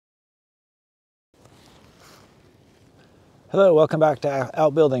Hello, welcome back to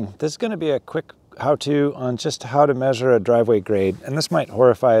Outbuilding. This is going to be a quick how-to on just how to measure a driveway grade. And this might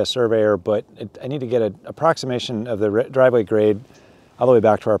horrify a surveyor, but I need to get an approximation of the driveway grade all the way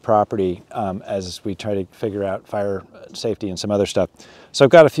back to our property as we try to figure out fire safety and some other stuff. So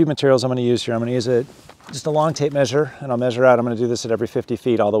I've got a few materials I'm going to use here. I'm going to use just a long tape measure, and I'll measure out. I'm going to do this at every 50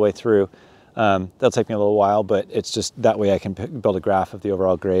 feet all the way through. That'll take me a little while, but it's just that way I can build a graph of the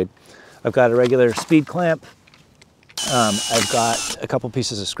overall grade. I've got a regular speed clamp. I've got a couple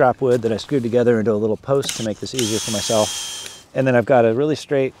pieces of scrap wood that I screwed together into a little post to make this easier for myself. And then I've got a really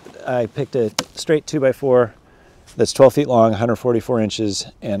I picked a straight 2x4 that's 12 feet long, 144 inches,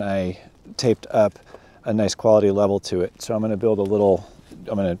 and I taped up a nice quality level to it. So I'm going to build a little,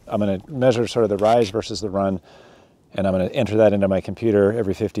 I'm going to measure sort of the rise versus the run, and I'm going to enter that into my computer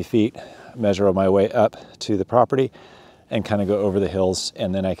every 50 feet, measure my way up to the property, and kind of go over the hills,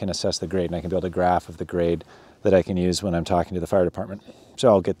 and then I can assess the grade, and I can build a graph of the grade that I can use when I'm talking to the fire department. So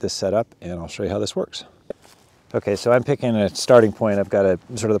I'll get this set up and I'll show you how this works. Okay, so I'm picking a starting point. I've got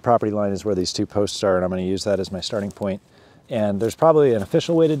sort of the property line is where these two posts are, and I'm going to use that as my starting point. And there's probably an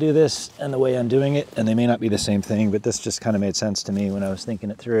official way to do this and the way I'm doing it, and they may not be the same thing, but this just kind of made sense to me when I was thinking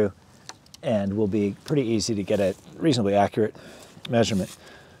it through, and will be pretty easy to get a reasonably accurate measurement.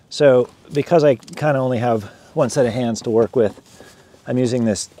 So because I kind of only have one set of hands to work with, I'm using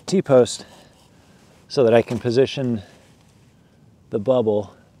this T-post so that I can position the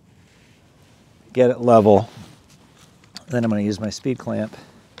bubble, get it level. Then I'm going to use my speed clamp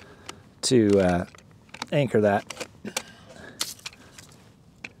to anchor that.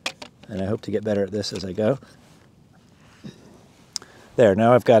 And I hope to get better at this as I go. There,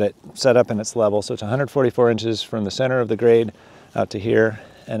 now I've got it set up and it's level. So it's 144 inches from the center of the grade out to here.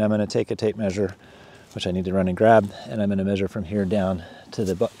 And I'm going to take a tape measure, which I need to run and grab, and I'm going to measure from here down to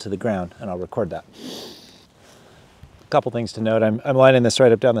the ground, and I'll record that. A couple things to note: I'm lining this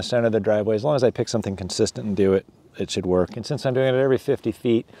right up down the center of the driveway. As long as I pick something consistent and do it, it should work. And since I'm doing it every 50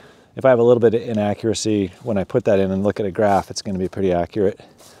 feet, if I have a little bit of inaccuracy when I put that in and look at a graph, it's going to be pretty accurate.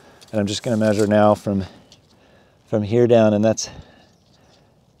 And I'm just going to measure now from here down, and that's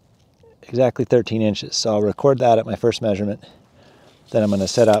exactly 13 inches. So I'll record that at my first measurement. Then I'm going to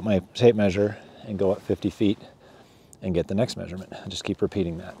set out my tape measure and go up 50 feet and get the next measurement. I just keep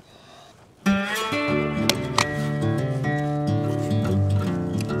repeating that.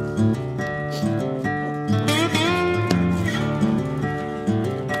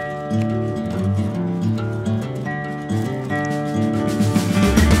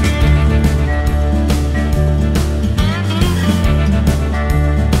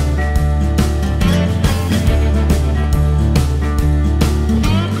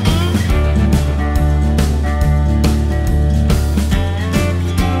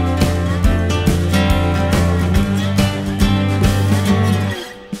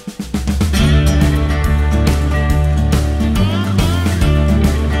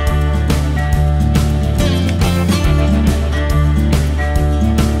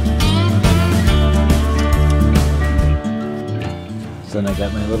 Then I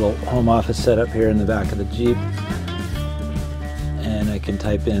got my little home office set up here in the back of the Jeep, and I can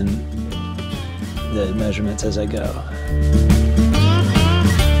type in the measurements as I go.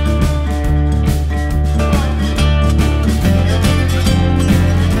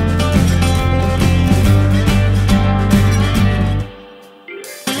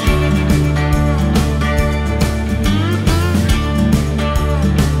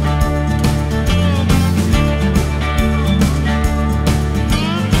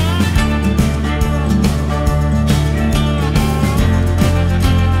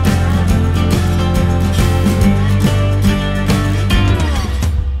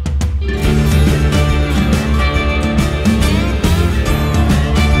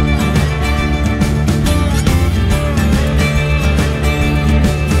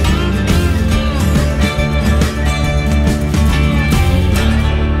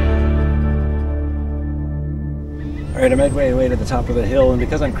 All right, I'm midway to the top of the hill, and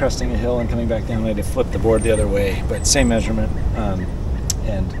because I'm cresting a hill and coming back down, I had to flip the board the other way, but same measurement,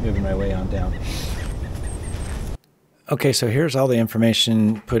 and moving my way on down. Okay, so here's all the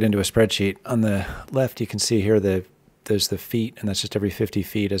information put into a spreadsheet. On the left, you can see here there's the feet, and that's just every 50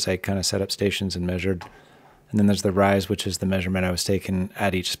 feet as I kind of set up stations and measured. And then there's the rise, which is the measurement I was taking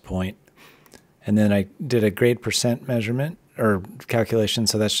at each point. And then I did a grade percent measurement or calculation,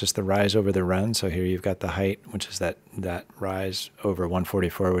 so that's just the rise over the run. So here you've got the height, which is that rise over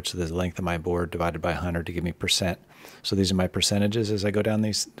 144, which is the length of my board divided by 100 to give me percent. So these are my percentages as I go down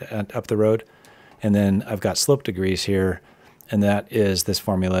these up the road. And then I've got slope degrees here, and that is this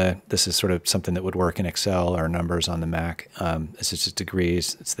formula. This is sort of something that would work in Excel or numbers on the Mac. This is just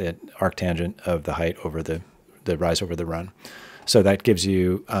degrees. It's the arctangent of the height over the rise over the run. So that gives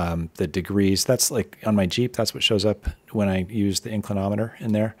you the degrees. That's like on my Jeep, that's what shows up when I use the inclinometer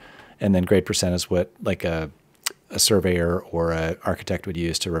in there. And then grade percent is what like a surveyor or an architect would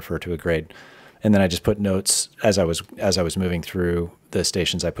use to refer to a grade. And then I just put notes as I was moving through the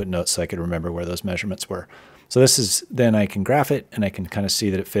stations. I put notes so I could remember where those measurements were. So this is, then I can graph it and I can kind of see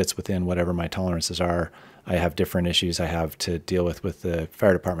that it fits within whatever my tolerances are. I have different issues I have to deal with the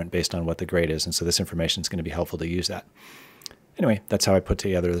fire department based on what the grade is. And so this information is going to be helpful to use that. Anyway, that's how I put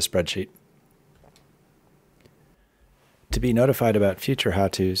together the spreadsheet. To be notified about future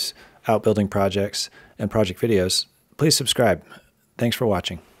how-tos, outbuilding projects, and project videos, please subscribe. Thanks for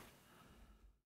watching.